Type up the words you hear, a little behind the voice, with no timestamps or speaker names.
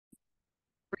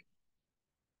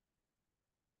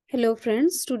Hello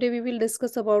friends, today we will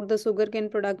discuss about the sugarcane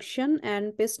production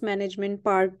and pest management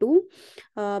part 2.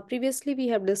 Previously we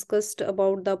have discussed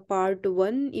about the part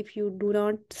 1. If you do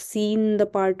not seen the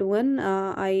part 1,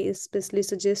 I especially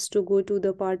suggest to go to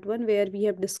the part 1 where we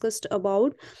have discussed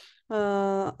about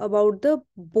the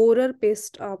borer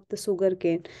pest of the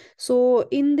sugarcane. So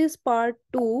in this part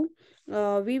 2,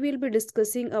 we will be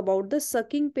discussing about the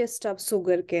sucking pest of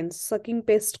sugarcane, sucking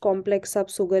pest complex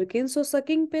of sugarcane. So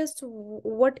sucking pest,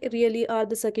 what really are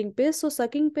the sucking pests? So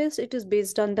sucking pest, it is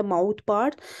based on the mouth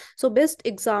part. So best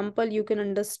example you can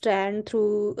understand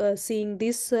through seeing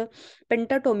this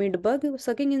pentatomid bug.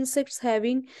 Sucking insects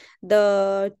having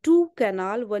the two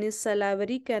canal, one is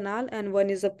salivary canal and one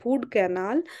is a food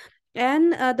canal,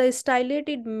 and the stylet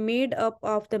is made up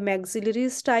of the maxillary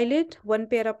stylet, one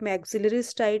pair of maxillary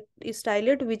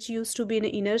stylet which used to be in the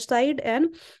inner side,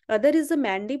 and other is the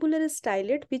mandibular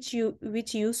stylet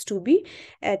which used to be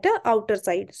at the outer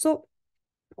side. So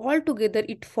altogether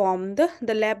it form the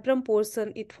labrum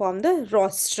portion, it form the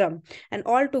rostrum, and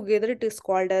altogether it is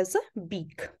called as a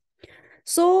beak.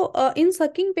 So, in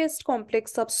sucking pest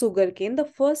complex of sugarcane, the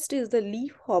first is the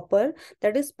leaf hopper,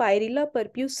 that is Pyrilla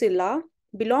purpusilla,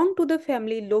 belong to the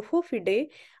family Lophophidae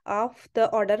of the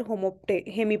order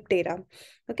Hemiptera.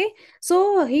 Okay,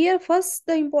 so here first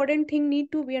the important thing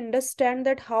need to be understand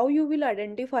that how you will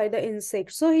identify the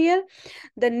insect. So here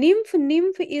the nymph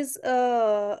is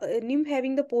nymph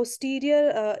having the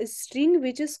posterior string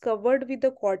which is covered with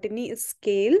the cottony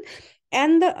scale,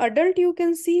 and the adult you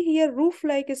can see here roof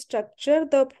like structure,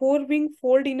 the forewing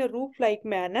fold in a roof like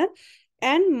manner,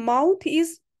 and mouth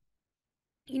is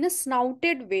in a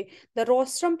snouted way, the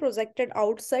rostrum projected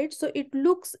outside, so it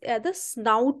looks at the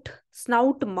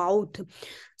snout mouth.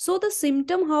 So the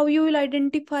symptom, how you will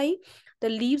identify: the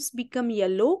leaves become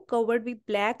yellow covered with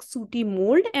black sooty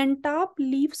mold, and top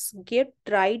leaves get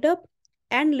dried up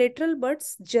and lateral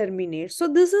buds germinate. So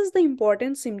this is the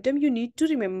important symptom you need to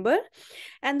remember.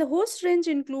 And the host range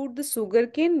include the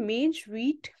sugarcane, maize,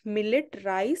 wheat, millet,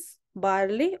 rice,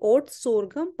 barley, oats,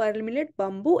 sorghum, pearl millet,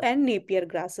 bamboo, and napier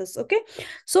grasses. Okay,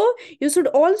 so you should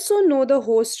also know the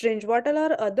host range. What all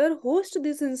are other host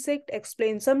this insect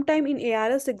explain? Sometime in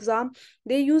ARS exam,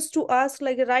 they used to ask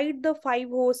like write the 5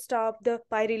 host of the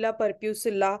Pyrilla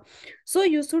purpusilla. So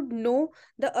you should know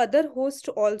the other host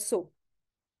also.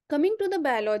 Coming to the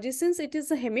biology, since it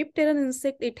is a hemipteran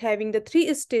insect, it having the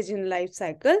 3 stage in life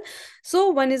cycle. So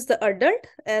one is the adult,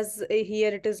 as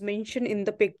here it is mentioned in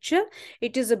the picture.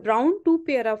 It is a brown 2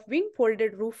 pair of wing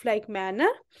folded roof like manner,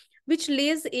 which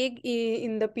lays egg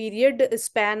in the period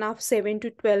span of 7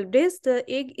 to 12 days. The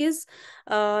egg is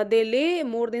they lay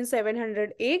more than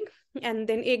 700 egg, and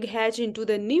then egg hatch into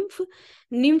the nymph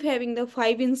having the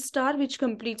 5-inch star which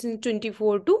completes in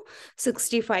 24 to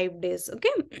 65 days.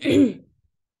 Okay.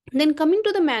 Then coming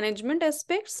to the management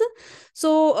aspects,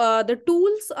 so the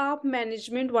tools of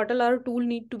management, what all our tool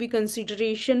need to be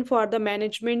consideration for the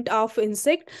management of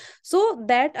insect, so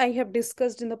that I have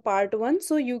discussed in the part 1,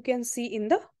 so you can see in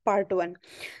the part 1.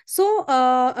 So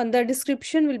and the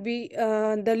description will be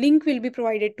the link will be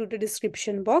provided to the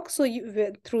description box, so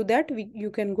through that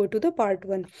you can go to the part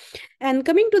 1. And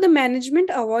coming to the management,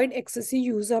 avoid excessive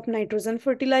use of nitrogen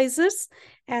fertilizers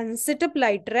and set up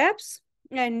light traps,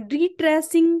 and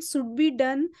retracing should be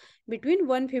done between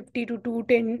 150 to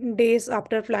 210 days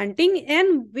after planting.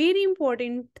 And very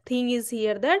important thing is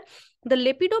here that the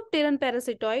lepidopteran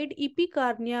parasitoid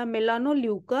Epicarnia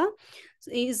melanoleuca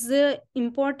is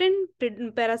important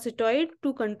parasitoid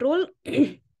to control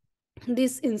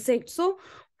this insect. So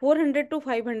 400 to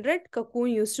 500 cocoon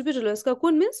used to be released.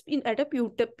 Cocoon means in at a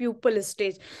pupal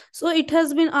stage. So it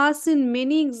has been asked in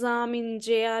many exam, in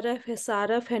JRF,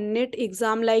 SRF, and NET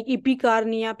exam, like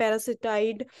Epicarnia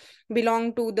parasitoid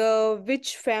belong to the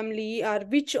which family or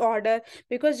which order,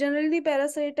 because generally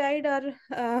parasitoid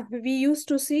are we used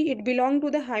to see it belong to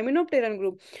the hymenopteran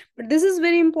group, but this is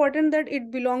very important that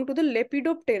it belong to the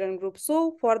lepidopteran group.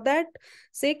 So for that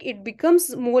sake it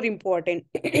becomes more important.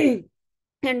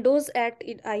 And those at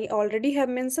it I already have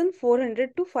mentioned,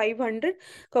 400 to 500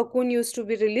 cocoon used to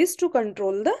be released to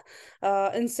control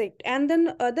the insect. And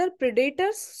then other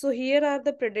predators, so here are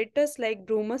the predators like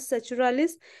Bromus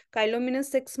saturalis, Chilominus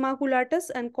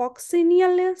sexmaculatus, and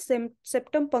Coccinella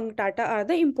septum punctata are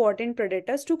the important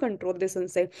predators to control this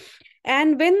insect.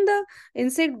 And when the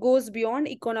insect goes beyond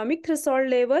economic threshold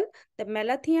level, the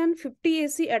malathion 50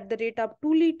 AC at the rate of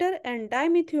 2 liter and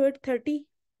dimethoate 30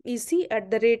 EC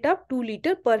at the rate of 2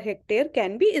 liter per hectare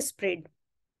can be sprayed.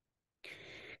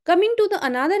 Coming to the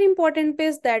another important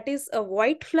pest, that is a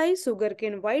white fly,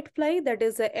 sugarcane white fly, that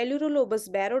is a Elurolobus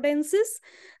barodensis.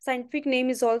 Scientific name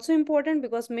is also important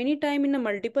because many time in a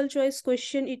multiple choice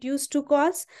question it used to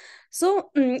cause.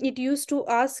 So it used to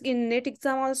ask in NET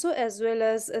exam also, as well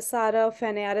as a SARA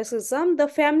Fanaris exam. The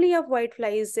family of white fly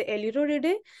is the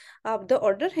Elurolidae of the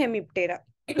order Hemiptera.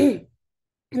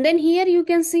 And then here you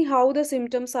can see how the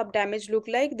symptoms of damage look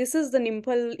like. This is the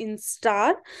nymphal in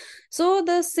star. So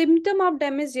the symptom of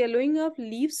damage, yellowing of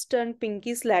leaves turn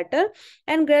pinkish later,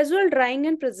 and gradual drying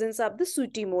and presence of the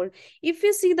sooty mold. If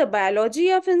we see the biology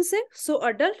of insect, so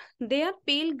adult, they are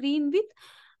pale green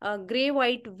with gray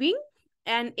white wing,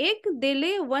 and egg, they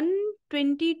lay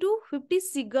 120 to 50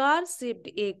 cigar shaped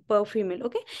egg per female.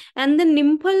 Okay, and the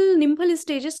nymphal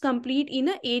stages complete in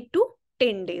a 8 to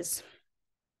 10 days.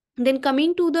 Then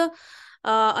coming to the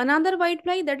another white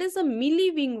fly, that is a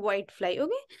mealy wing white fly.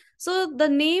 Okay, so the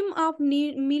name of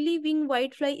mealy wing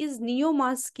white fly is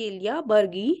Neomascalia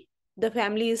bergi. The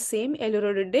family is same,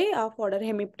 Elurolidae of order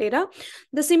Hemiptera.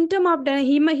 The symptom of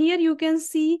here you can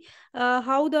see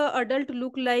how the adult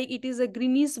look like. It is a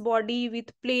greenish body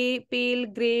with pale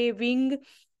gray wing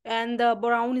and the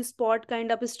brown spot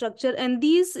kind of structure, and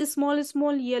these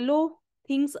small yellow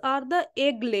things are the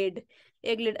egglet,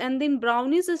 and then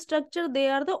brownish structure, they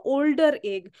are the older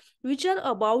egg which are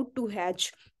about to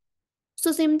hatch.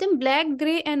 So symptom, black,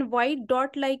 gray and white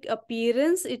dot like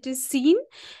appearance, it is seen,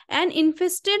 and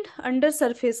infested under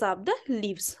surface of the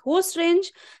leaves. Host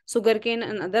range, sugarcane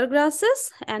and other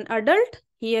grasses. And adult,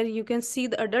 here you can see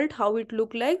the adult how it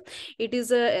look like. It is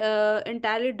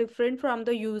entirely different from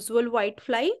the usual white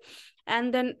fly.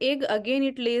 And then egg, again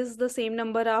it lays the same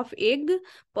number of egg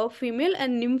per female.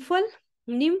 And nymphal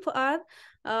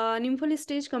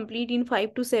stage complete in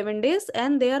 5 to 7 days,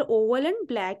 and they are oval and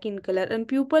black in color. And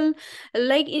pupil,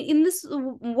 like in this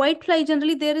white fly,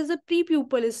 generally there is a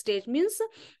pre-pupal stage, means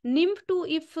nymph to,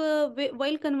 if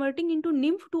while converting into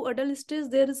nymph to adult stage,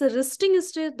 there is a resting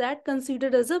stage that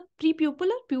considered as a pre-pupal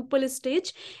or pupal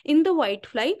stage in the white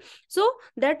fly. So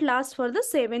that lasts for the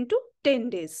 7 to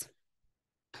 10 days.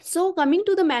 So coming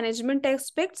to the management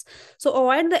aspects, so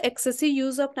avoid the excessive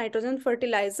use of nitrogen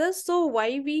fertilizers. So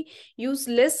why we use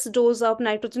less dose of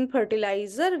nitrogen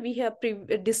fertilizer, we have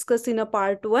discussed in a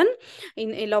part 1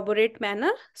 in elaborate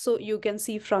manner, so you can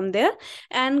see from there.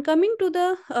 And coming to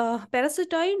the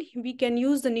parasitoid, we can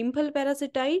use the nymphal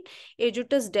parasitoid,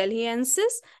 Azotus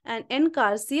delhiensis and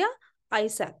Encarsia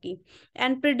Isaki.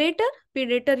 And predator,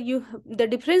 the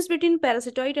difference between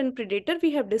parasitoid and predator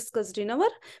we have discussed in our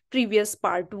previous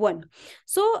part 1.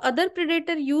 So other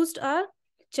predator used are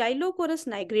Chilocorus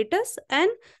nigratus and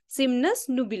Simnus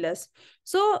nubilus.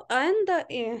 So and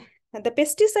the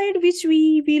pesticide which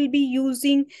we will be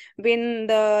using when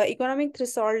the economic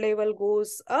threshold level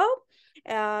goes up,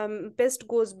 pest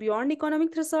goes beyond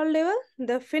economic threshold level,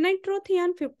 the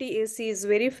phenitrophian 50 AC is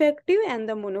very effective, and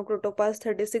the monocrotopas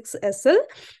 36 SL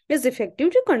is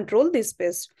effective to control this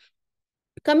pest.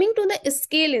 Coming to the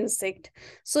scale insect.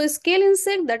 So scale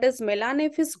insect, that is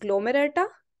Melanophis glomerata,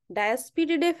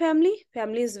 Diaspididae family.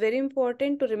 Family is very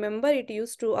important to remember. It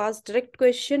used to ask direct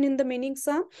question in the mini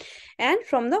exam. And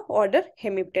from the order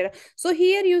Hemiptera. So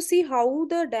here you see how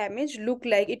the damage look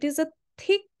like. It is a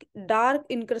thick dark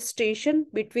incrustation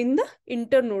between the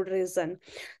internode region,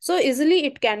 so easily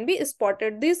it can be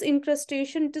spotted. This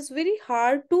incrustation, it is very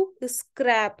hard to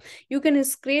scrap. You can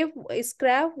scrape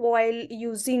while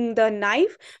using the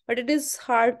knife, but it is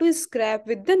hard to scrap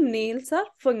with the nails or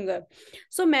finger.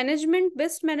 So management,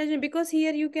 best management, because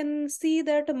here you can see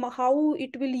that how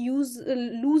it will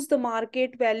lose the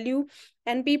market value,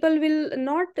 and people will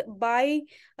not buy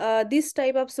this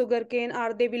type of sugarcane,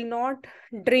 or they will not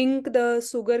drink the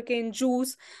sugarcane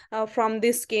juice from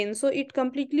this cane. So it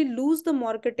completely lose the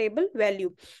marketable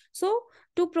value. So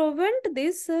to prevent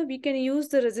this, we can use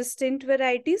the resistant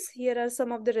varieties. Here are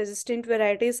some of the resistant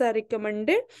varieties are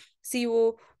recommended: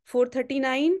 CO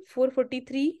 439,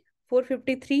 443,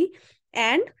 453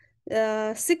 and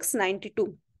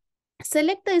 692.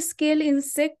 Select the scale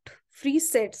insect free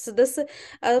sets. This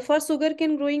for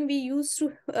sugarcane growing, we used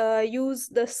to use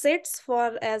the sets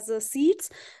for as seeds.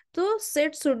 So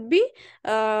sets should be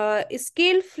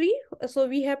scale free. So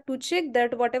we have to check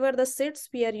that whatever the sets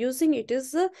we are using, it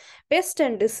is pest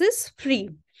and disease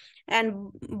free,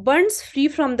 and burns free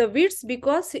from the weeds,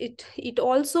 because it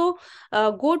also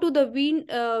go to the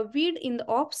weed in the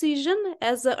off season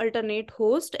as the alternate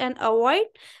host, and avoid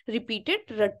repeated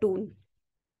ratoon.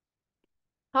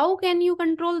 How can you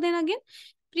control then again?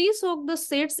 Pre-soak the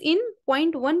seeds in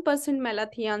 0.1%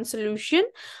 malathion solution.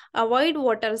 Avoid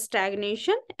water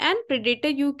stagnation. And predator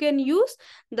you can use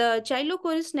the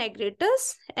Chilocoris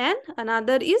nigratus, and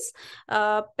another is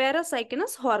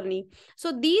Paracycnus horni.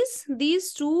 So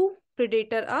these two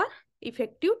predator are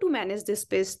effective to manage this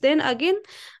pest. Then again,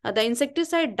 the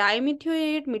insecticide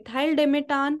dimethoate, methyl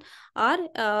dimetan are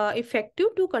effective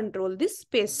to control this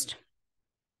pest.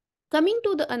 Coming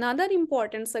to the another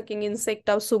important sucking insect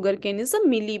of sugarcane is the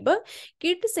millibug,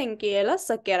 Kitsenkiella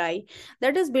suckeri,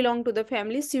 that is belong to the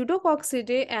family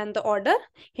Pseudococcidae and the order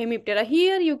Hemiptera.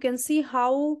 Here you can see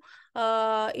how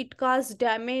it causes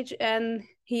damage, and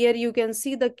here you can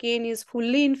see the cane is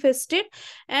fully infested,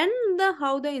 and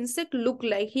how the insect look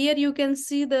like. Here you can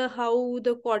see the how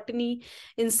the cottony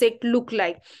insect look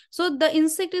like. So the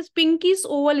insect is pinkish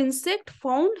oval insect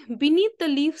found beneath the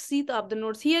leaf sheath of the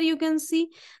nodes. Here you can see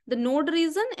the node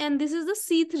region, and this is the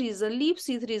sheath region, leaf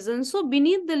sheath region. So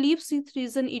beneath the leaf sheath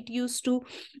region, it used to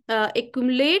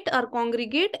accumulate or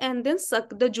congregate and then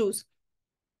suck the juice.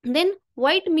 Then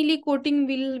white mealy coating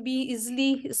will be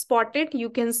easily spotted, you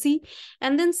can see,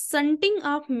 and then stunting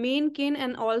of main cane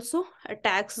and also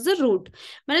attacks the root.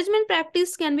 Management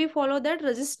practice can be followed, that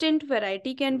resistant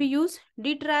variety can be used,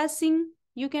 detracing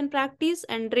you can practice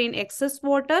and drain excess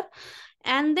water,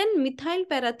 and then methyl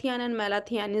parathion and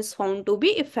malathion is found to be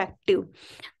effective.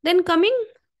 Then coming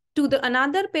to the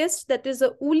another pest, that is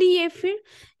a woolly aphid.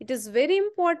 It is very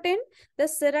important, the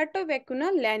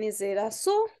Ceratobacuna lanicera.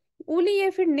 So woolly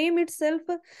aphid name itself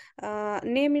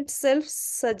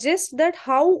suggests that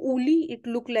how woolly it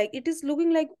look like. It is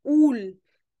looking like wool.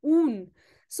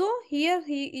 So here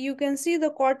you can see the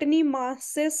cottony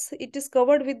masses. It is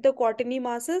covered with the cottony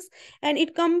masses, and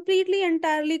it completely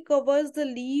entirely covers the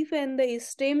leaf and the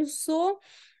stem. So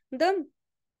the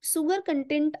sugar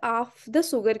content of the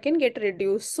sugar can get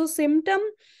reduced. So symptom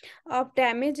of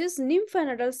damage is nymph and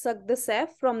adult suck the sap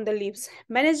from the leaves.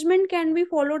 Management can be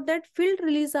followed, that field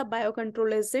release of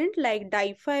biocontrol agent like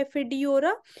Difa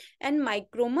ephidiora and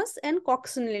Micromus and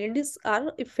coccinellins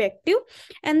are effective.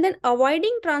 And then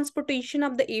avoiding transportation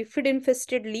of the aphid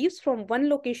infested leaves from one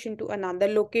location to another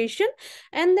location,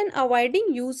 and then avoiding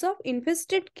use of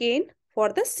infested cane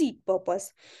for the seed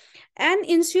purpose, and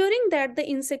ensuring that the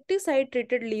insecticide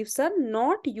treated leaves are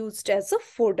not used as a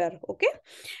fodder. Okay,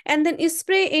 and then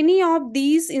spray any of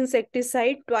these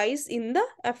insecticide twice in the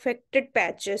affected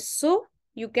patches, so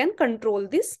you can control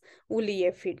this woolly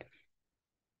aphid.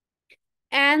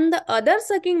 And the other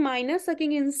minor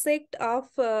sucking insect of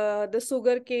the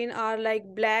sugarcane are like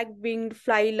black-winged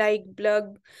fly-like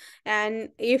bug and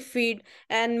aphid,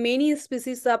 and many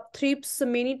species of thrips.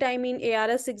 Many time in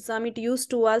ARS exam, it used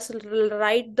to us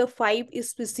write the 5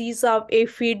 species of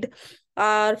aphid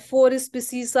or 4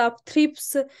 species of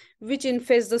thrips which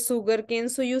infest the sugarcane.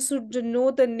 So you should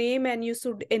know the name and you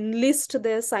should enlist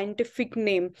their scientific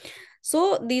name.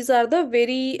 So these are the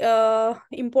very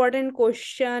important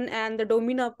question and the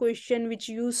domain of question which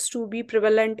used to be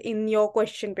prevalent in your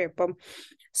question paper.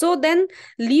 So then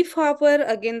leaf hopper,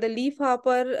 again the leaf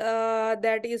hopper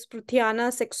that is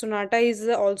Pruthiana saxonata is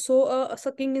also a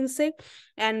sucking insect,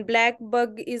 and black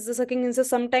bug is the sucking insect.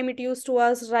 Sometime it used to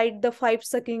us write the 5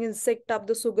 sucking insect of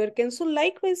the sugarcane. So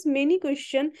likewise many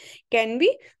question can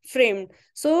be framed.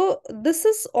 So this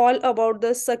is all about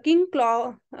the sucking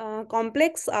claw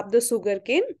complex of the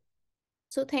sugarcane.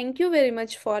 So thank you very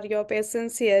much for your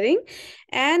patience hearing,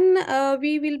 and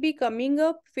we will be coming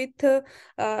up with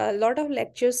a lot of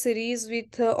lecture series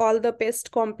with all the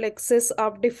pest complexes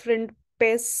of different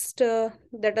pest,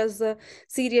 that is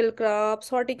cereal crops,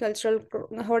 horticultural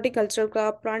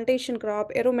crop, plantation crop,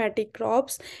 aromatic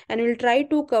crops, and we'll try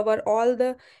to cover all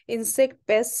the insect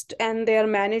pest and their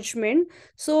management.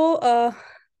 So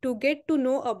to get to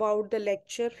know about the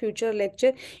future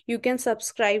lecture, you can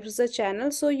subscribe to the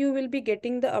channel, so you will be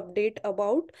getting the update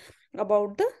about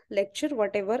the lecture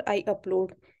whatever I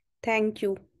upload. Thank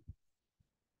you.